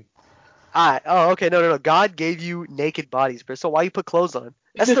insane. Oh, okay, no. God gave you naked bodies, bro. So why you put clothes on?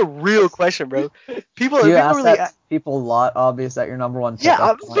 That's the real question, bro. Do you People ask really, that people a lot? Obvious that your number one yeah,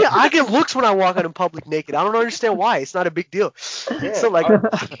 pickup point. I get looks when I walk out in public naked. I don't understand why. It's not a big deal. Yeah, So like,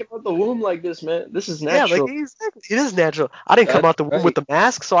 I came out the womb like this, man. This is yeah, like natural. exactly, it is natural. I didn't come That's out the womb with right. the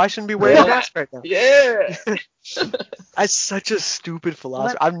mask, so I shouldn't be wearing a Yeah, mask right now. yeah. That's such a stupid Well,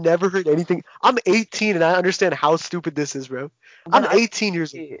 philosophy. I've never heard anything. I'm 18 and I understand how stupid this is, bro. then I'm I don't 18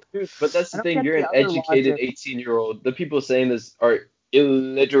 years old. get Dude, but that's I the don't thing. get You're the an other educated logic. 18-year-old. The people saying this are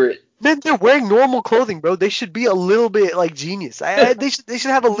illiterate. Man, they're wearing normal clothing, bro. They should be a little bit like genius. They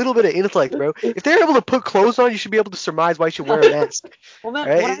should have a little bit of intellect, bro. If they're able to put clothes on, you should be able to surmise why you should wear a mask. Well, All man,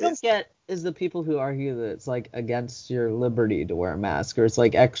 right? what I don't get is the people who argue that it's like against your liberty to wear a mask or it's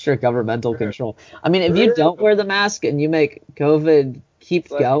like extra governmental control. I mean, if you don't wear the mask and you make COVID It's keep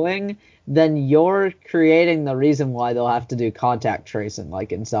like, going, then you're creating the reason why they'll have to do contact tracing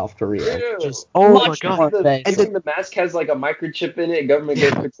like in South Korea, which is Oh my much god. more And you then think the mask has like a microchip in it? Government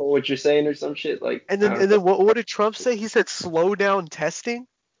yeah, can control what you're saying or some shit? Like, and I then don't and know. then what did Trump say? He said slow down testing.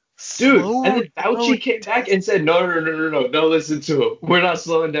 Dude, and Slow then down Fauci came back and testing. said, no, don't listen to him. We're not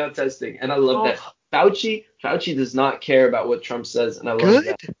slowing down testing. And I love that. Oh, Fauci does not care about what Trump says, and I love good.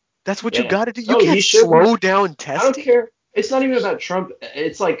 that. That's what you Yeah. got to do. You No, can't he shouldn't. slow down I don't testing. care. It's not even about Trump.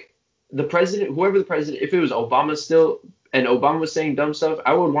 It's like the president, whoever the president, if it was Obama still, and Obama was saying dumb stuff,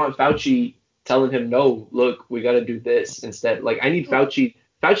 I would want Fauci telling him, no, look, we got to do this instead. Like, I need Fauci.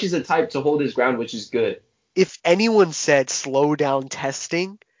 Fauci's the type to hold his ground, which is good. If anyone said slow down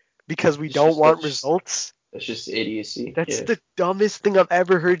testing because we It's don't just, want that's just, results, that's just idiocy. that's Yeah. the dumbest thing I've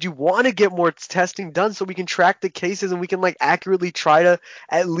ever heard. You want to get more testing done so we can track the cases and we can like accurately try to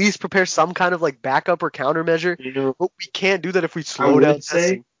at least prepare some kind of like backup or countermeasure. You know, But we can't do that if we I slow down would testing.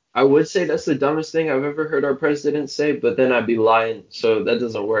 say, I would say that's the dumbest thing I've ever heard our president say, but then I'd be lying, so that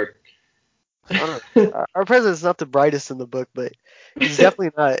doesn't work. I don't know. Our president's not the brightest in the book, but he's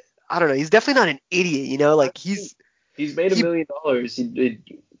definitely not. I don't know. He's definitely not an idiot. Like He's made $1 he million.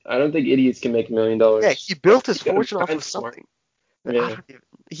 I don't think idiots can make $1 million. yeah he built his He's got to be fortune off kind of of smart. something. I Yeah. don't even.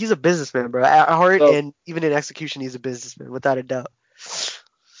 he's a businessman, bro. At heart So and even in execution, he's a businessman, without a doubt.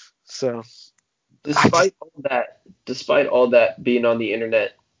 So I just despite all that being on the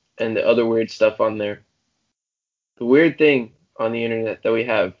internet and the other weird stuff on there, the weird thing on the internet that we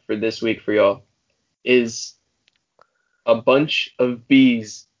have for this week for y'all is a bunch of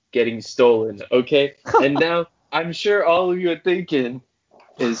bees getting stolen, okay? And now I'm sure all of you are thinking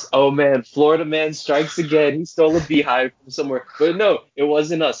is, oh man, Florida man strikes again. He stole a beehive from somewhere. But no, it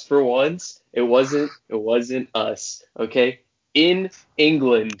wasn't us. For once, it wasn't us, okay? In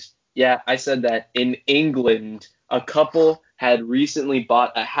England, yeah, I said that. In England, a couple had recently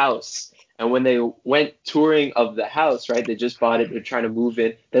bought a house. And when they went touring of the house, right, they just bought it, they're trying to move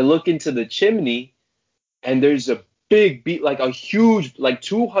in. They look into the chimney and there's a big bee, like a huge, like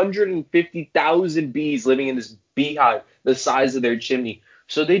 250,000 bees living in this beehive the size of their chimney.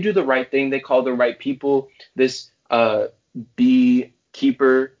 So they do the right thing. They call the right people. This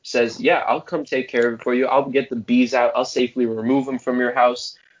beekeeper says, "Yeah, I'll come take care of it for you. I'll get the bees out. I'll safely remove them from your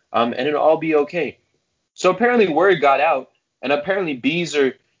house, and it'll all be okay." So apparently word got out, and apparently bees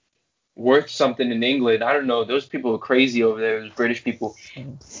are worth something in England. I don't know. Those people are crazy over there. Those British people.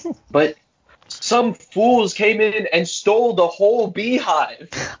 But some fools came in and stole the whole beehive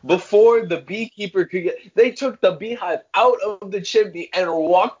before the beekeeper could get. They took the beehive out of the chimney and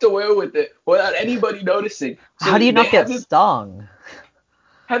walked away with it without anybody noticing. How do So you they not get haven't stung?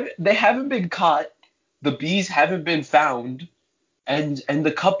 they haven't been caught. The bees haven't been found, and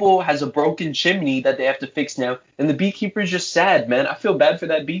the couple has a broken chimney that they have to fix now. And the beekeeper's just sad, man. I feel bad for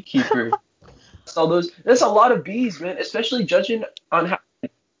that beekeeper. All those. That's a lot of bees, man. Especially judging on how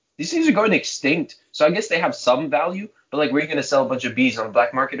these things are going extinct, so I guess they have some value. But like, where are you gonna sell a bunch of bees on the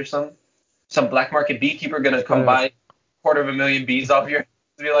black market or something? Some black market beekeeper gonna come True. buy 250,000 bees off your and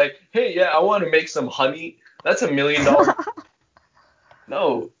be like, hey, yeah, I want to make some honey. That's $1 million.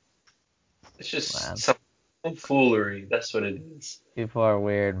 No, it's just Man, some foolery. That's what it is. people are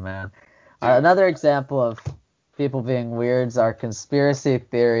weird, man. Dude. Another example of people being weirds are conspiracy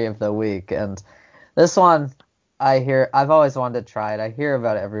theory of the week, and this one I've always wanted to try it. I hear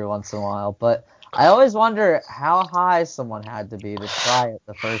about it every once in a while, but I always wonder how high someone had to be to try it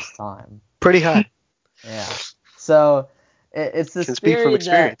the first time. pretty high. Yeah. So it's this Can speak from theory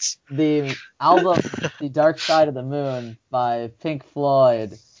that experience. the album The Dark Side of the Moon by Pink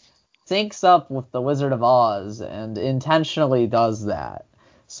Floyd syncs up with The Wizard of Oz and intentionally does that.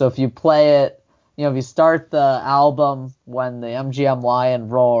 So if you play it, if you start the album when the MGM lion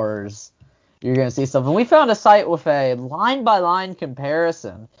roars, you're going to see something. We found a site with a line-by-line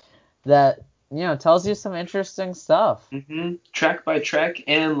comparison that, tells you some interesting stuff. Track by track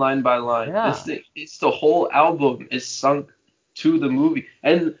and line by line. Yeah. It's the whole album is sunk to the movie.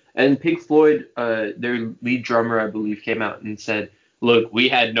 And Pink Floyd, their lead drummer, I believe, came out and said, "Look, we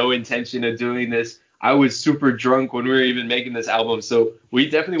had no intention of doing this. I was super drunk when we were even making this album, so we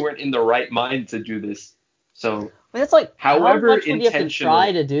definitely weren't in the right mind to do this." So, I mean, it's like, how however much would you have to try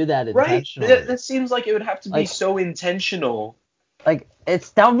intentional, to do that right? intentionally? That seems like it would have to be Like, so intentional.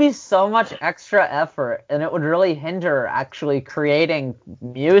 that would be so much extra effort, and it would really hinder actually creating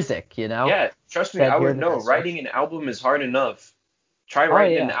music, Yeah, trust me, to I adhere would to know. that Writing structure. an album is hard enough. Try Oh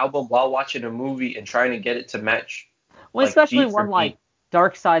writing an yeah. album while watching a movie and trying to get it to match Well, like especially beat for one like beat.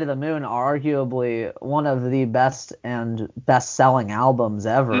 Dark Side of the Moon, arguably one of the best and best-selling albums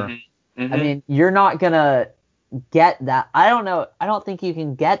ever. hmm I hmm mean, you're not gonna get that. I don't know. I don't think you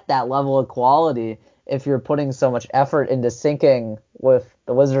can get that level of quality if you're putting so much effort into syncing with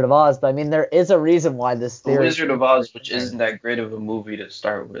The Wizard of Oz. But I mean, there is a reason why this The theory Wizard of keeps Oz, which isn't returning. that great of a movie to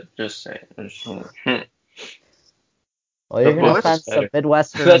start with. Just saying. Well, The you're gonna book What? was offend some better.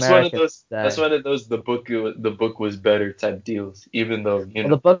 Midwestern That's one of Americans those. That's today. one of those. The book was better type deals. Even though Well,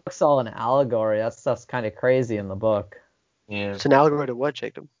 the book's all an allegory. That stuff's kind of crazy in the book. yeah, It's an allegory to what,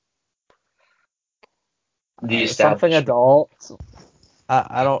 Jacob? the Something establishment. adult.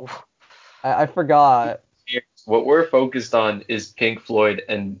 I don't. I forgot. What we're focused on is Pink Floyd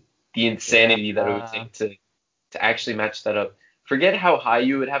and the Yeah. insanity that it would take to actually match that up. Forget how high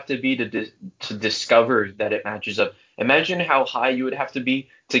you would have to be to discover that it matches up. Imagine how high you would have to be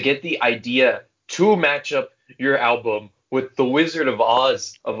to get the idea to match up your album with The Wizard of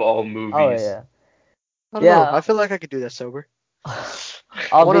Oz of all Oh movies. yeah. I don't know. Yeah. I feel like I could do that sober. I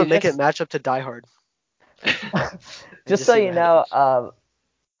I'll want be to make it just match up to Die Hard and just just so see you what know, happens.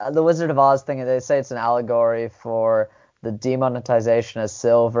 the Wizard of Oz thing. They say it's an allegory for the demonetization of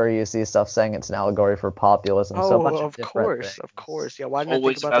silver. You see stuff saying it's an allegory for populism. So a Oh, bunch of of different course, of things. course. Yeah, why didn't I think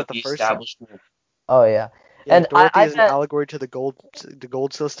Always about that about the the first time? establishment. Oh yeah. Yeah, And Dorothy I is an bet allegory to the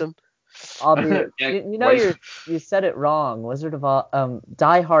gold system. I'll be. Yeah, You know, right. you said it wrong. Wizard of Oz.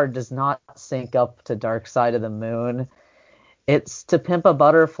 Die Hard does not sync up to Dark Side of the Moon. It's To Pimp a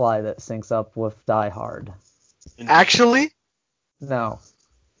Butterfly that syncs up with Die Hard. Actually? No.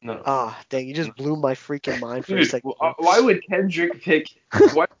 No. Ah, dang, you just blew my freaking mind for a Dude, second. Bro. why would Kendrick pick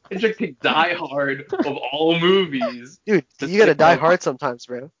Die Hard of all movies Dude, to you gotta pick die up? hard sometimes,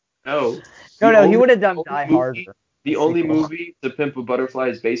 bro. No. No, he would have done The Die only movie, Harder. the the only sequel. movie To Pimp a Butterfly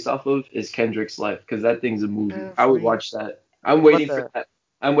is based off of is Kendrick's life, because that thing's a movie. I would Every. watch that. I'm What about waiting for the that.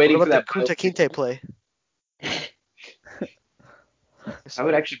 I'm what waiting for about the that Kunta biopic. Kinte play? That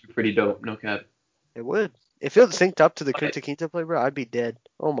would actually be pretty dope, no cap. It would. If it synced up to the Okay. Kunta Kinte play, bro, I'd be dead.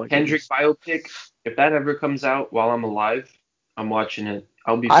 Oh my Kendrick goodness. biopic, if that ever comes out while I'm alive, I'm watching it.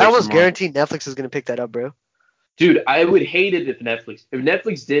 I'll be I first almost in line. guarantee Netflix is gonna pick that up, bro. Dude, I would hate it if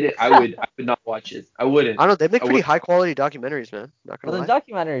Netflix did it, I would not watch it. I wouldn't. I don't know. They make I pretty would. high quality documentaries, man. Not gonna Well, the lie.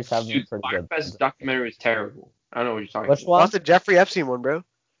 documentaries have been Dude, pretty good. Firefest documentary is terrible. I don't know what you're talking Which about. one? Watch the Jeffrey Epstein one, bro.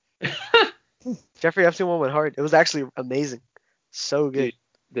 Jeffrey Epstein one went hard. It was actually amazing. So good. Dude,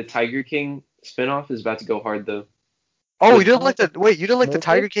 the Tiger King spinoff is about to go hard though. Oh, With you didn't like the wait? You didn't like the Movie?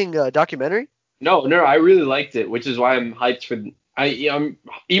 Tiger King documentary? no, I really liked it, which is why I'm hyped for. Even though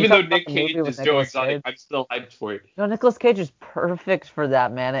talking about Nick the movie Cage with is Joe Nicolas Exotic, Cage? I'm still hyped for it. No, Nicolas Cage is perfect for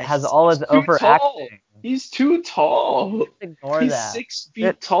that, man. It has He's all his too tall. overacting. He's too tall. Ignore He's that. 6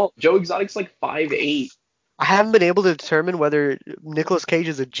 feet tall. Joe Exotic's like 5'8". I haven't been able to determine whether Nicolas Cage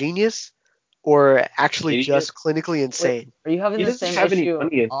is a genius or actually Idiot. just clinically insane. Are you having He the doesn't same have any issue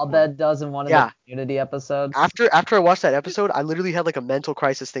money anymore. Abed does in one of Yeah. the Community episodes? After I watched that episode, I literally had like a mental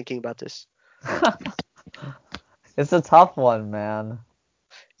crisis thinking about this. It's a tough one, man.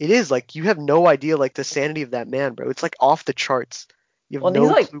 It is like you have no idea like the sanity of that man, bro. It's like off the charts. You have Well, he's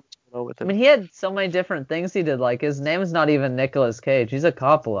no like- clue what's going on with I him. mean, he had so many different things he did. Like, his name's not even Nicolas Cage. He's a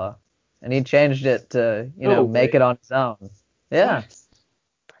Coppola. And he changed it to, No make way. it on his own. Yeah.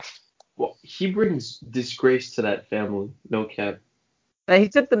 Well, he brings disgrace to that family. No cap. And he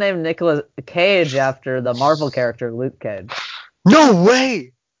took the name Nicolas Cage after the Marvel character Luke Cage. No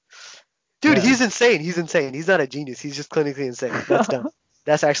way, dude. Yeah. He's insane. He's insane. He's not a genius. He's just clinically insane. That's dumb.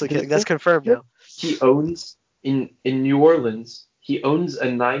 That's actually that's confirmed now. He owns in New Orleans. He owns a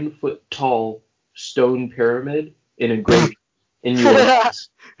 9 foot tall stone pyramid in a grave in New Orleans.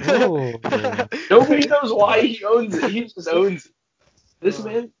 Ooh. Nobody knows why he owns it. He just owns it. This Oh.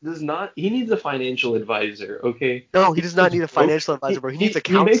 man does not. He needs a financial advisor. Okay. No, he does not He's need a broke. financial advisor, bro. He needs a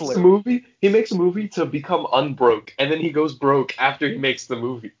He makes counselor. a movie. He makes a movie to become unbroke, and then he goes broke after he makes the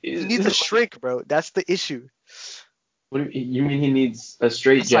movie. He needs a shrink, bro. That's the issue. What do you mean? He needs a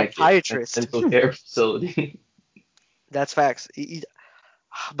straitjacket, psychiatrist. mental care facility. That's facts.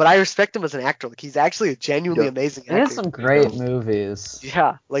 But I respect him as an actor. Like he's actually a genuinely Yeah. amazing He has actor. some great movies.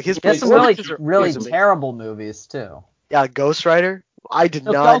 Yeah, like his He has some really, performances are really always amazing. terrible movies, too. Yeah, Ghost Rider. I did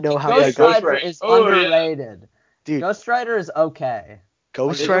No, not know how Ghost that Ghost Rider Rider. is Oh, yeah. underrated. Dude, Ghost Rider is okay.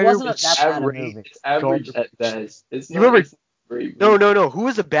 Ghost It Rider wasn't was that bad a Average. movie. It's average at best. It's You not, remember- it's not a great No, movie. no. Who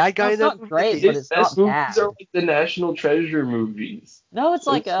was the bad guy No, in it's that not movie? great, but His it's best not movies bad. are like the National Treasure movies. No, it's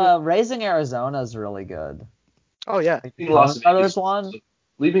like It's Raising Arizona is really good. Oh yeah. Like the Leaving Las Coen Brothers Vegas. one.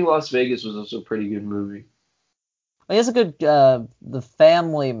 Leaving Las Vegas was also a pretty good movie. He has a good The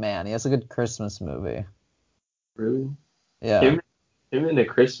Family Man. He has a good Christmas movie. Really? Yeah. Him in a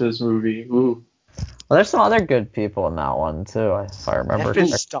Christmas movie. Ooh. Well, there's some other good people in that one too, if I remember.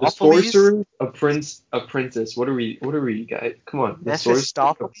 Mephistopheles? The sorcerer, a princess. What are we, guys? Come on. The sorcerer.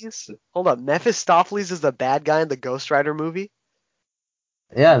 Mephistopheles? Hold up. Mephistopheles is the bad guy in the Ghost Rider movie?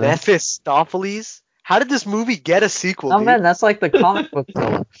 Yeah. Mephistopheles? How did this movie get a sequel, Oh dude? man, that's like the comic book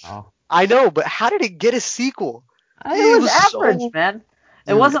villain now. I know, but how did it get a sequel? It was average, so- man.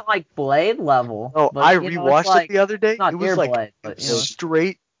 It Dude. wasn't like Blade level. No, but, I it's rewatched like, it the other day. not It near was like Blade, but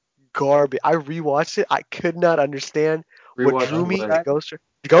straight garbage. I rewatched it. I could not understand what Rewatch drew me what? to Ghost Rider.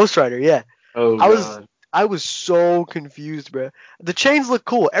 Ghost Rider, yeah. Oh I was- god. I was so confused, bro. The chains look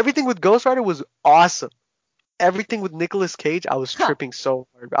cool. Everything with Ghost Rider was awesome. Everything with Nicolas Cage, I was tripping so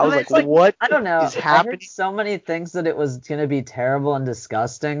hard. Bro. I was mean, like, it's like, what I don't know. is I heard happening? so many things that it was gonna be terrible and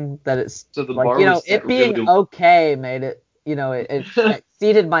disgusting that it's So the like, bar was set it being really- okay made it, it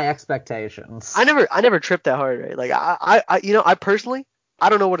exceeded my expectations. I never tripped that hard, right? Like I personally, I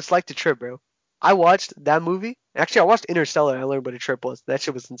don't know what it's like to trip, bro. I watched that movie. Actually, I watched Interstellar and I learned what a trip was. That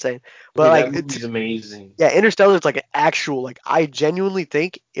shit was insane. But Dude, like, that movie's amazing. yeah, Interstellar is like an actual, like, I genuinely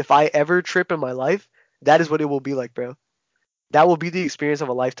think if I ever trip in my life, that is what it will be like, bro. That will be the experience of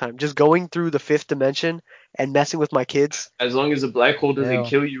a lifetime. Just going through the fifth dimension and messing with my kids. As long as a black hole doesn't Ew.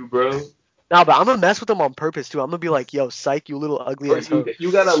 kill you, bro. Nah, but I'm gonna mess with him on purpose too. I'm gonna be like, yo, psych, you little ugly Bro, ass hoe.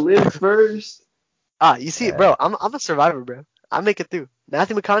 you gotta live first. You see, Yeah. bro, I'm a survivor, bro. I make it through.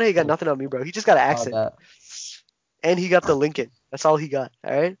 Matthew McConaughey got nothing on me, bro. He just got an Oh, accent, that. and he got the Lincoln. That's all he got.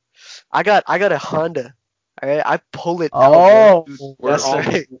 All right. I got a Honda. All right. I pull it out, bro. Oh, Dude, That's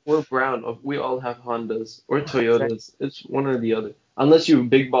right. we're brown. We all have Hondas or That's right. Toyotas. It's one or the other. Unless you're a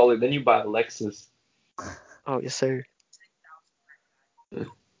big baller, then you buy a Lexus. Oh yes, sir.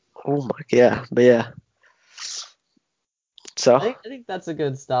 Oh my, yeah, but yeah. So I think that's a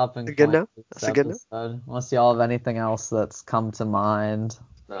good stopping a good point note. for this That's a good note. episode. Unless y'all have anything else that's come to mind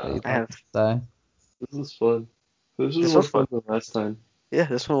that Nah, you'd I like have. to say. this was fun. This was This more was fun fun. than last time. Yeah,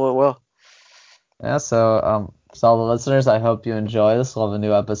 this one went well. Yeah, so all the listeners, I hope you enjoy this. We'll have a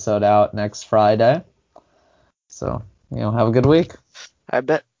new episode out next Friday. So, have a good week. I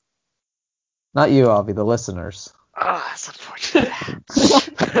bet. Not you, Avi, the listeners. That's unfortunate.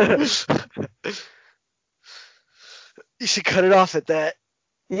 You should cut it off at that.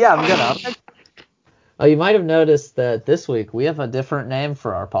 Yeah, I'm gonna. Oh, you might have noticed that this week we have a different name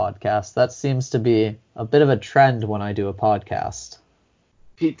for our podcast. That seems to be a bit of a trend when I do a podcast.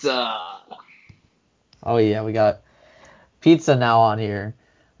 Pizza. Oh yeah, we got pizza now on here.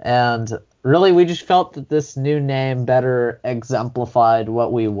 And really we just felt that this new name better exemplified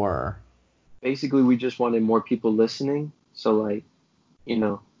what we were. Basically, we just wanted more people listening. So, like,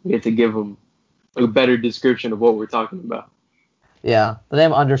 we had to give them a better description of what we're talking about. Yeah, the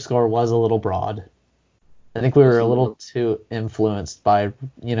name underscore was a little broad. I think we were Just a a little little too influenced by,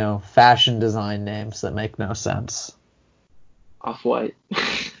 fashion design names that make no sense. off-white.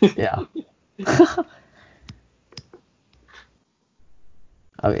 Yeah.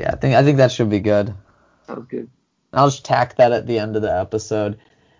 Oh yeah, I think that should be good. Sounds good. I'll just tack that at the end of the episode.